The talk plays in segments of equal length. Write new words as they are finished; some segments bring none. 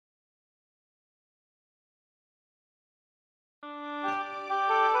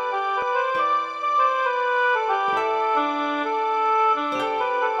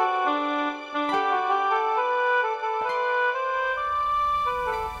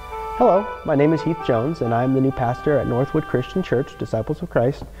Hello, my name is Heath Jones, and I'm the new pastor at Northwood Christian Church, Disciples of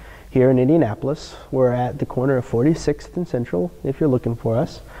Christ, here in Indianapolis. We're at the corner of 46th and Central, if you're looking for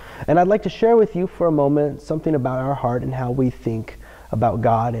us. And I'd like to share with you for a moment something about our heart and how we think about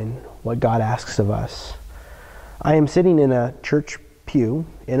God and what God asks of us. I am sitting in a church pew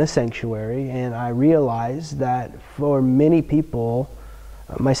in a sanctuary, and I realize that for many people,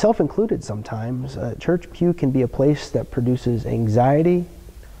 myself included sometimes, a church pew can be a place that produces anxiety,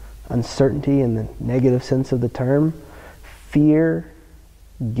 uncertainty in the negative sense of the term, fear,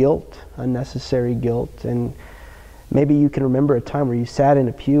 guilt, unnecessary guilt. And maybe you can remember a time where you sat in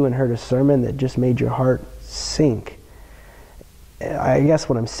a pew and heard a sermon that just made your heart sink. I guess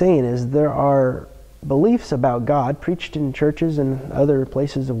what I'm saying is there are beliefs about God preached in churches and other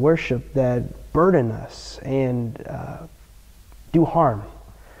places of worship that burden us and do harm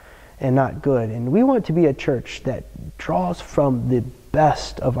and not good. And we want to be a church that draws from the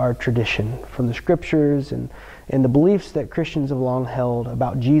best of our tradition, from the scriptures and the beliefs that Christians have long held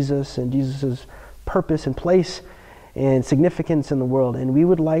about Jesus and Jesus' purpose and place and significance in the world. And we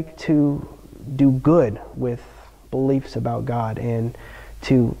would like to do good with beliefs about God and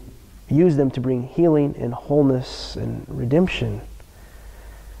to use them to bring healing and wholeness and redemption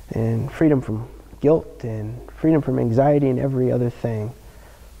and freedom from guilt and freedom from anxiety and every other thing.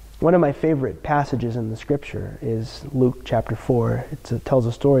 One of my favorite passages in the scripture is Luke chapter 4. It tells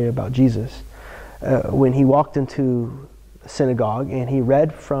a story about Jesus when he walked into a synagogue and he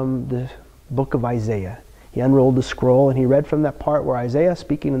read from the book of Isaiah. He unrolled the scroll and he read from that part where Isaiah,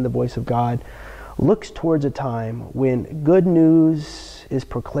 speaking in the voice of God, looks towards a time when good news is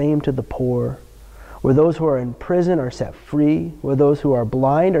proclaimed to the poor, where those who are in prison are set free, where those who are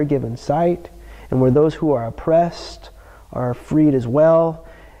blind are given sight, and where those who are oppressed are freed as well.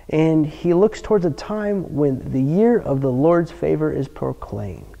 And he looks towards a time when the year of the Lord's favor is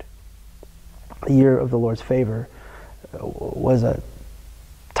proclaimed. The year of the Lord's favor was a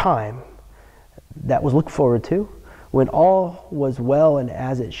time that was looked forward to, when all was well and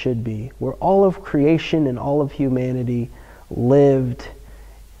as it should be, where all of creation and all of humanity lived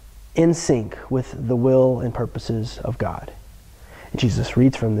in sync with the will and purposes of God. And Jesus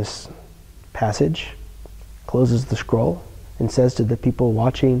reads from this passage, closes the scroll, and says to the people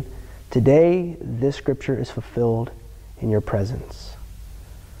watching, "Today this scripture is fulfilled in your presence."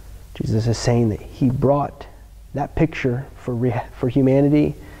 Jesus is saying that he brought that picture for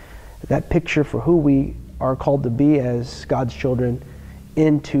humanity, that picture for who we are called to be as God's children,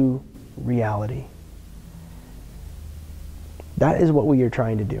 into reality. That is what we are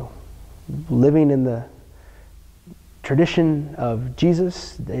trying to do. Living in the tradition of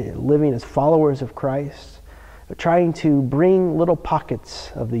Jesus, living as followers of Christ, trying to bring little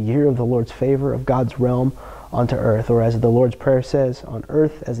pockets of the year of the Lord's favor, of God's realm, onto earth, or as the Lord's Prayer says, on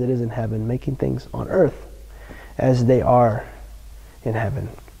earth as it is in heaven, making things on earth as they are in heaven.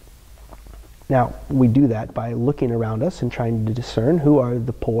 Now, we do that by looking around us and trying to discern who are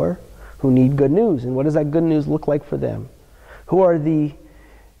the poor who need good news, and what does that good news look like for them? Who are the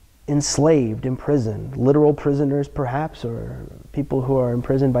enslaved, imprisoned, literal prisoners perhaps, or people who are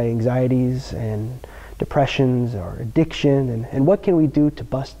imprisoned by anxieties and depressions or addiction, and what can we do to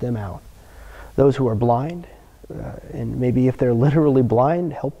bust them out? Those who are blind, and maybe if they're literally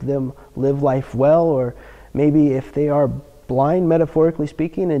blind, help them live life well, or maybe if they are blind, metaphorically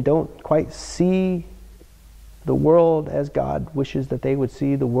speaking, and don't quite see the world as God wishes that they would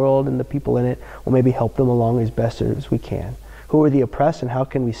see the world and the people in it, we'll maybe help them along as best as we can. Who are the oppressed, and how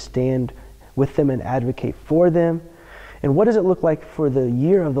can we stand with them and advocate for them? And what does it look like for the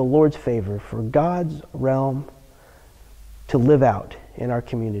year of the Lord's favor, for God's realm to live out in our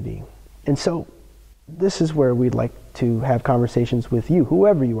community? And so this is where we'd like to have conversations with you,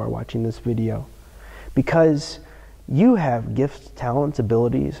 whoever you are watching this video, because you have gifts, talents,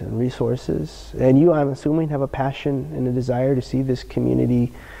 abilities, and resources, and you, I'm assuming, have a passion and a desire to see this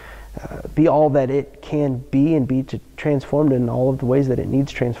community be all that it can be and be transformed in all of the ways that it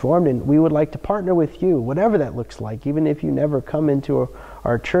needs transformed. And we would like to partner with you, whatever that looks like. Even if you never come into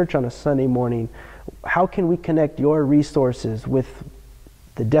our church on a Sunday morning, how can we connect your resources with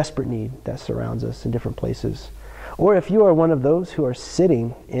the desperate need that surrounds us in different places? Or if you are one of those who are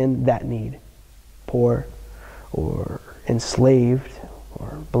sitting in that need, poor or enslaved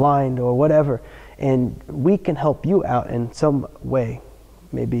or blind or whatever, and we can help you out in some way,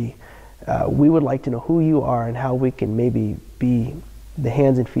 maybe we would like to know who you are and how we can maybe be the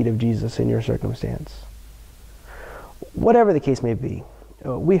hands and feet of Jesus in your circumstance. Whatever the case may be,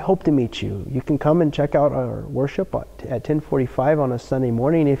 we hope to meet you. You can come and check out our worship at 10:45 on a Sunday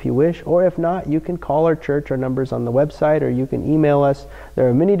morning if you wish, or if not, you can call our church. Our number's on the website, or you can email us. There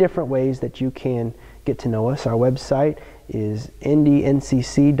are many different ways that you can get to know us. Our website is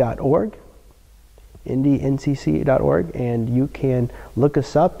indncc.org, indncc.org, and you can look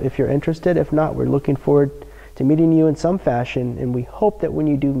us up if you're interested. If not, we're looking forward to meeting you in some fashion, and we hope that when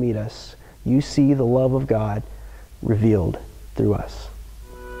you do meet us, you see the love of God revealed through us.